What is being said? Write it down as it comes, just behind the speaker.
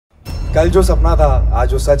कल जो सपना था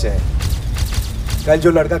आज वो सच है. कल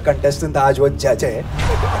जो लड़का कंटेस्टेंट था आज वो जज है.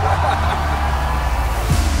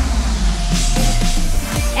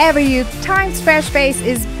 Everyuth Times Fresh Face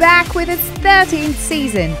is back with its 13th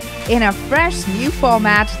season in a fresh new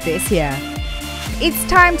format this year. It's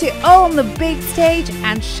time to own the big stage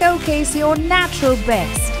and showcase your natural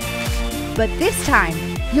best. But this time,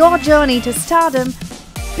 your journey to stardom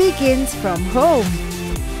begins from home.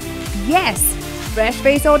 Yes, Fresh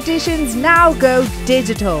Face auditions now go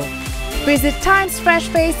digital. Visit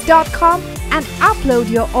timesfreshface.com and upload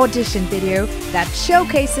your audition video that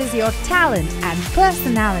showcases your talent and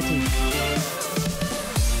personality.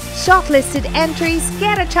 Shortlisted entries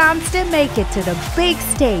get a chance to make it to the big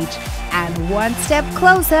stage and one step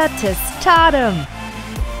closer to stardom.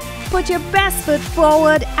 Put your best foot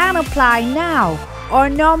forward and apply now or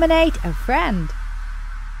nominate a friend.